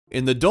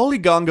In the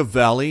Dhaulaganga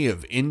Valley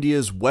of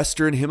India's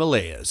western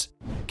Himalayas,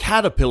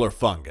 caterpillar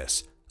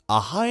fungus, a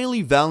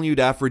highly valued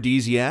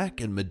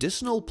aphrodisiac and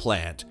medicinal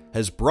plant,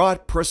 has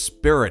brought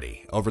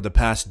prosperity over the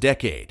past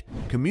decade.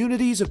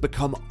 Communities have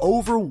become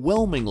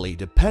overwhelmingly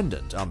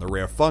dependent on the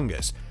rare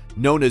fungus,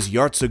 known as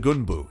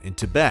Yartsagunbu in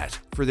Tibet,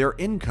 for their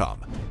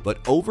income,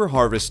 but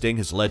overharvesting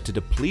has led to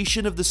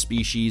depletion of the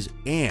species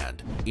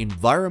and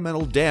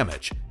environmental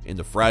damage in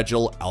the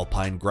fragile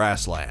alpine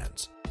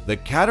grasslands. The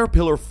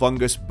caterpillar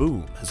fungus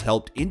boom has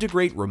helped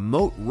integrate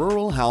remote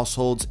rural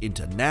households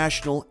into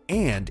national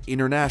and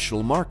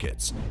international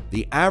markets.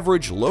 The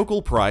average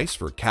local price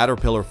for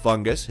caterpillar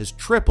fungus has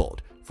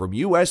tripled from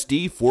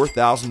USD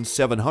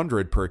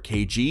 4,700 per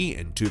kg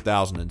in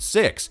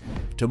 2006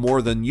 to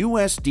more than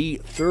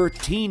USD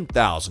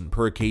 13,000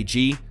 per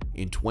kg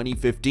in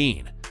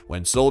 2015.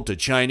 When sold to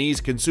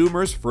Chinese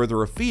consumers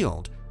further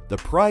afield, the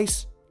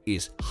price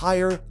is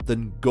higher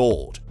than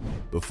gold.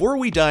 Before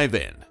we dive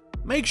in,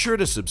 make sure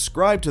to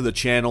subscribe to the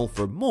channel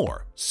for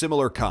more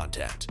similar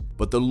content.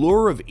 But the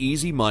lure of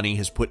easy money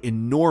has put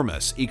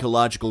enormous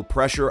ecological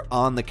pressure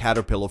on the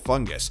caterpillar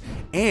fungus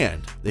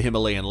and the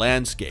Himalayan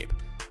landscape,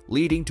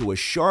 leading to a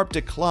sharp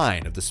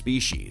decline of the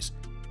species.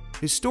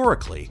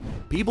 Historically,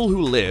 people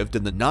who lived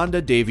in the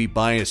Nanda Devi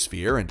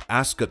biosphere and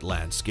Ascot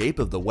landscape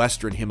of the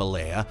western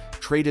Himalaya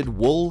traded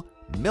wool,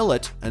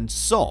 millet, and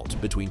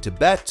salt between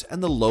Tibet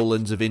and the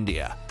lowlands of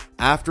India.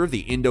 After the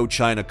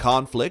Indo-China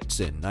conflicts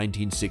in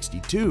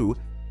 1962,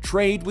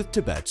 trade with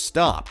Tibet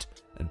stopped,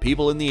 and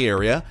people in the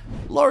area,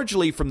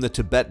 largely from the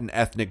Tibetan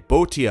ethnic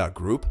Bhotia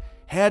group,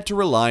 had to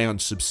rely on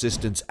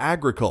subsistence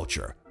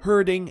agriculture,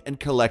 herding and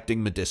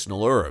collecting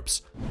medicinal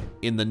herbs.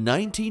 In the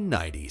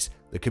 1990s,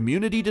 the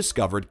community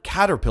discovered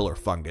caterpillar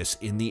fungus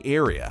in the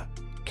area.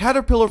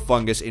 Caterpillar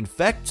fungus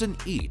infects and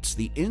eats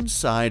the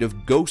inside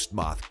of ghost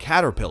moth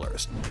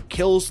caterpillars,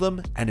 kills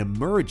them, and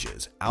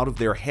emerges out of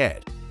their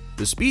head.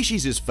 The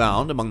species is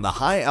found among the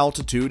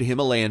high-altitude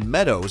Himalayan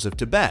meadows of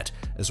Tibet,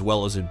 as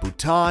well as in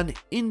Bhutan,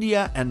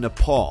 India, and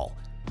Nepal.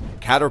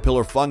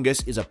 Caterpillar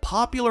fungus is a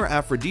popular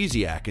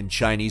aphrodisiac in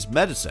Chinese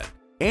medicine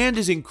and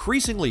is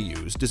increasingly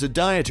used as a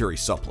dietary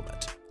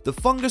supplement. The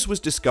fungus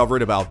was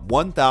discovered about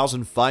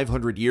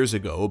 1,500 years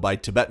ago by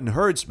Tibetan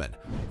herdsmen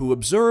who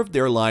observed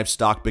their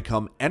livestock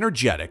become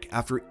energetic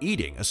after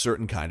eating a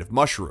certain kind of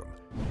mushroom.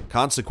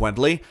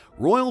 Consequently,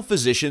 royal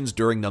physicians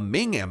during the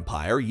Ming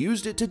Empire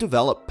used it to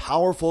develop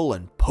powerful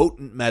and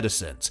potent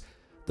medicines.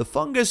 The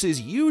fungus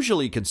is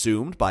usually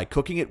consumed by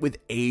cooking it with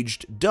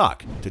aged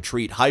duck to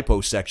treat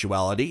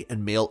hyposexuality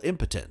and male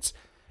impotence.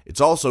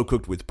 It's also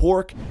cooked with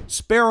pork,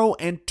 sparrow,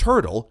 and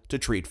turtle to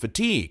treat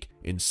fatigue.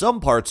 In some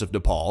parts of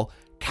Nepal,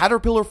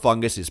 caterpillar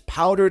fungus is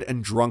powdered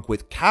and drunk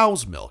with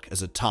cow's milk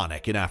as a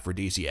tonic and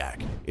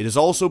aphrodisiac. It is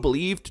also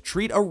believed to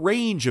treat a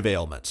range of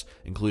ailments,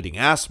 including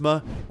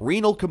asthma,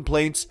 renal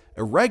complaints,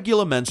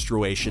 irregular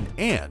menstruation,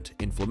 and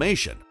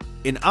inflammation.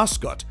 In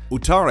Ascot,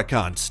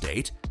 Uttarakhand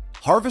state,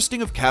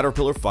 harvesting of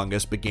caterpillar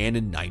fungus began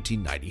in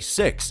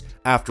 1996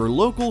 after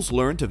locals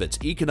learned of its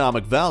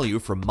economic value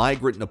from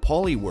migrant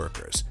Nepali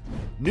workers.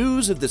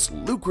 News of this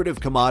lucrative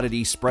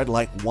commodity spread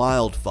like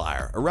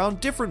wildfire around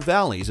different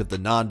valleys of the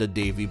Nanda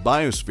Devi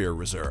Biosphere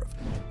Reserve.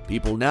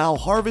 People now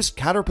harvest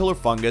caterpillar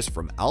fungus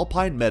from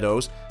alpine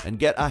meadows and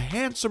get a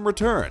handsome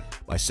return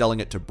by selling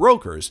it to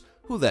brokers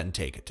who then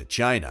take it to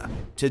China.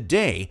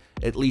 Today,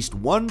 at least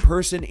one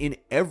person in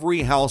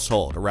every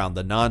household around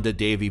the Nanda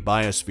Devi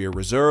Biosphere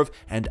Reserve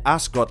and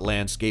Ascot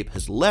landscape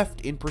has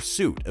left in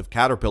pursuit of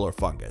caterpillar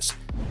fungus,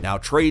 now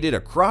traded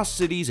across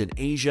cities in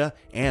Asia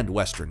and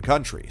Western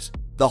countries.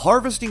 The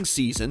harvesting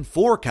season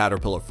for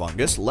caterpillar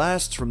fungus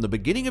lasts from the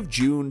beginning of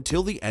June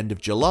till the end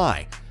of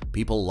July.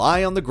 People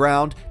lie on the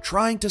ground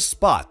trying to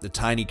spot the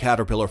tiny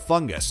caterpillar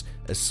fungus,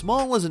 as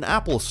small as an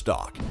apple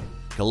stalk.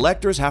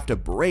 Collectors have to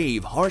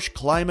brave harsh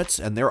climates,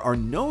 and there are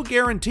no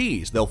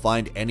guarantees they'll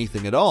find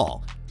anything at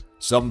all.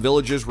 Some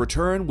villagers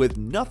return with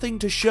nothing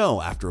to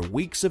show after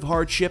weeks of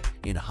hardship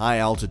in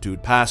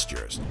high-altitude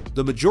pastures.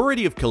 The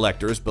majority of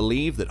collectors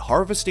believe that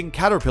harvesting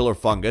caterpillar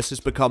fungus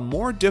has become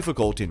more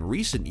difficult in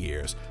recent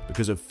years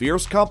because of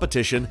fierce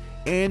competition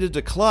and a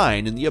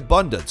decline in the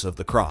abundance of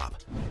the crop.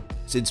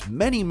 Since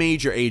many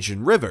major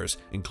Asian rivers,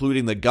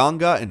 including the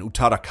Ganga and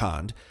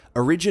Uttarakhand,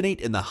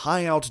 originate in the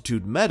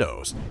high-altitude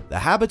meadows, the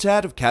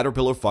habitat of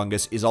caterpillar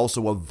fungus is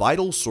also a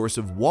vital source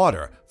of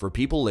water for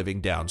people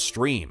living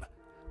downstream.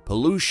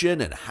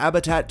 Pollution and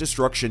habitat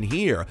destruction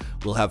here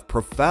will have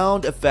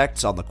profound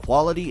effects on the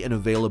quality and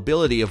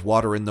availability of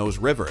water in those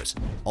rivers,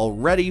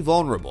 already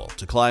vulnerable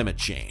to climate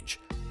change.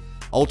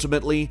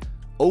 Ultimately,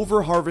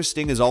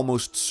 overharvesting is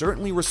almost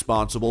certainly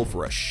responsible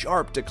for a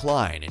sharp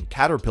decline in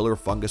caterpillar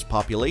fungus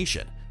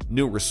population.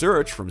 New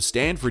research from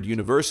Stanford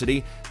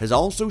University has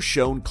also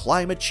shown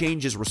climate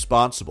change is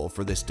responsible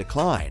for this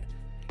decline,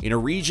 in a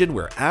region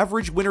where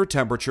average winter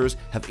temperatures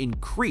have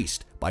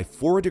increased by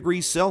 4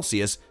 degrees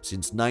Celsius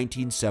since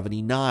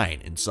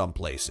 1979 in some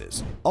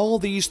places. All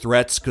these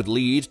threats could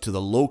lead to the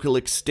local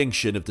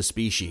extinction of the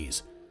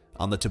species.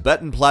 On the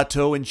Tibetan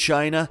Plateau in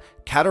China,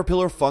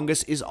 caterpillar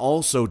fungus is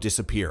also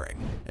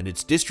disappearing, and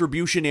its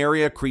distribution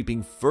area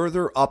creeping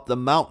further up the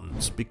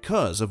mountains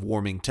because of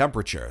warming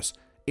temperatures.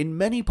 In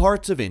many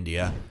parts of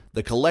India,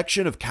 the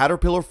collection of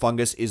caterpillar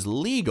fungus is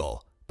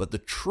legal, but the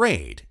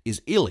trade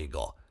is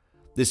illegal.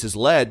 This has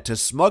led to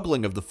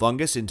smuggling of the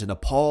fungus into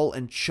Nepal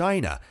and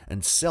China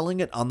and selling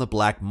it on the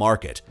black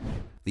market.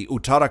 The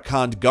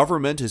Uttarakhand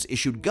government has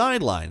issued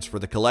guidelines for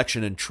the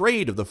collection and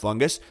trade of the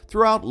fungus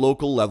throughout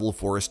local-level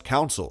forest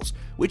councils,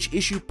 which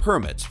issue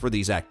permits for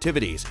these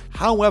activities.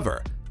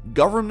 However,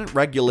 government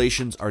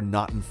regulations are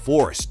not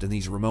enforced in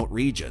these remote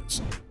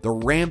regions. The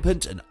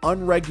rampant and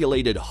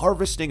unregulated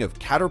harvesting of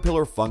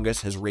caterpillar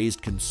fungus has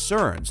raised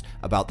concerns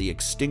about the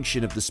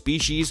extinction of the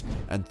species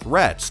and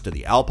threats to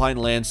the alpine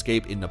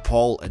landscape in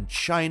Nepal and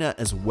China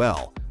as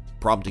well,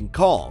 prompting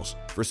calls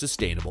for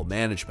sustainable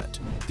management.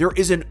 There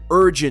is an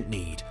urgent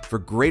need for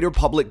greater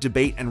public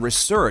debate and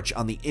research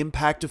on the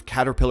impact of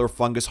caterpillar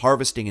fungus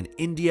harvesting in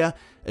India,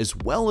 as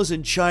well as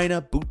in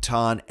China,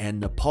 Bhutan, and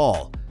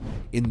Nepal.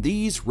 In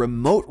these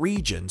remote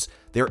regions,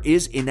 there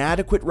is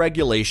inadequate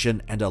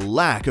regulation and a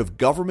lack of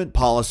government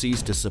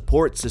policies to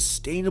support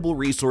sustainable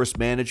resource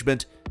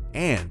management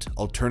and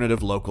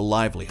alternative local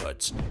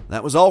livelihoods.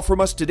 That was all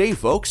from us today,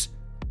 folks.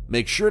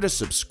 Make sure to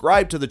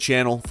subscribe to the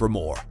channel for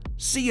more.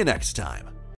 See you next time.